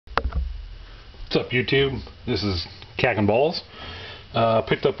What's up, YouTube? This is Cack and Balls.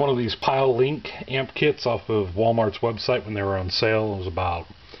 Picked up one of these Pyle Link amp kits off of Walmart's website when they were on sale. It was about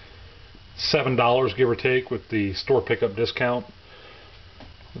 $7, give or take, with the store pickup discount.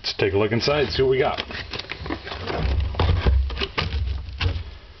 Let's take a look inside, see what we got.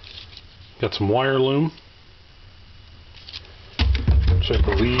 Got some wire loom, which I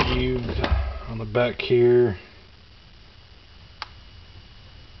believe on the back here.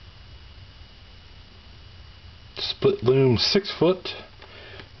 Split loom 6 foot.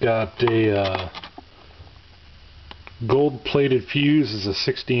 Got a gold plated fuse is a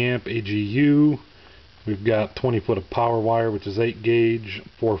 60 amp AGU. We've got 20 foot of power wire, which is 8 gauge,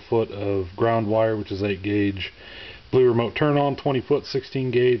 4 foot of ground wire, which is 8 gauge, blue remote turn on 20 foot 16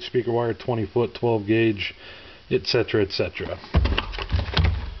 gauge, speaker wire 20 foot 12 gauge, etc., etc.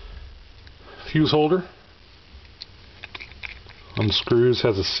 Fuse holder on the screws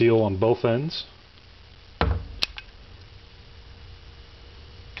has a seal on both ends.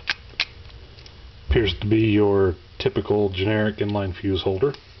 Appears to be your typical generic inline fuse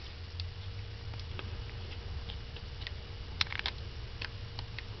holder.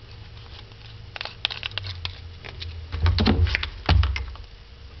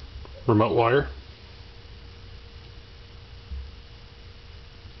 Remote wire.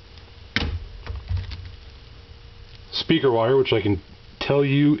 Speaker wire, which I can tell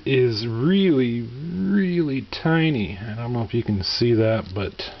you is really, really tiny. I don't know if you can see that,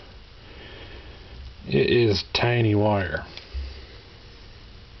 but it is tiny wire.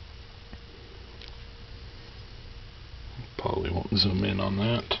 Probably won't zoom in on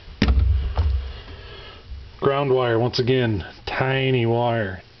that. Ground wire, once again, tiny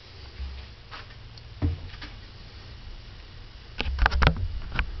wire.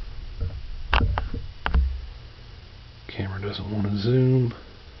 Camera doesn't want to zoom.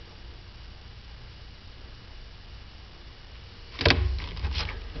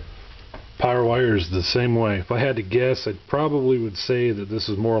 Power wire is the same way. If I had to guess, I probably would say that this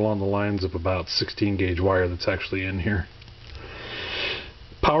is more along the lines of about 16 gauge wire that's actually in here.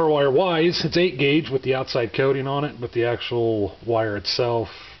 Power wire wise, it's 8 gauge with the outside coating on it, but the actual wire itself,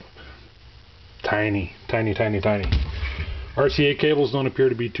 tiny, tiny, tiny, tiny. RCA cables don't appear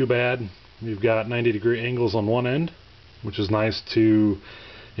to be too bad. You've got 90-degree angles on one end, which is nice to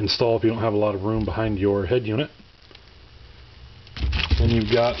install if you don't have a lot of room behind your head unit. Then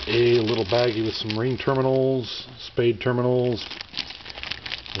you've got a little baggie with some ring terminals, Spade Terminals.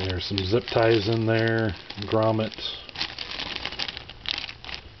 There's some zip ties in there, Grommet.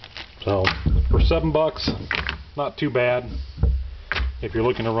 So for $7, not too bad. If you're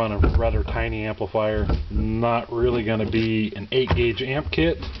looking to run a rather tiny amplifier, not really going to be an 8 gauge amp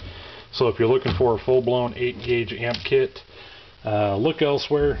kit. So if you're looking for a full-blown 8 gauge amp kit, look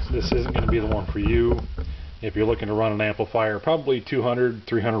elsewhere. This isn't going to be the one for you. If you're looking to run an amplifier, probably 200,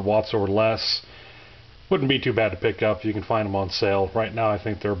 300 watts or less, wouldn't be too bad to pick up. You can find them on sale. Right now I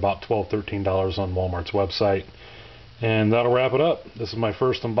think they're about $12, $13 on Walmart's website. And that'll wrap it up. This is my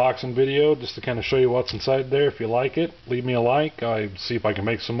first unboxing video, just to kind of show you what's inside there. If you like it, leave me a like. I'll see if I can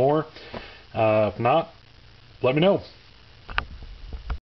make some more. If not, let me know.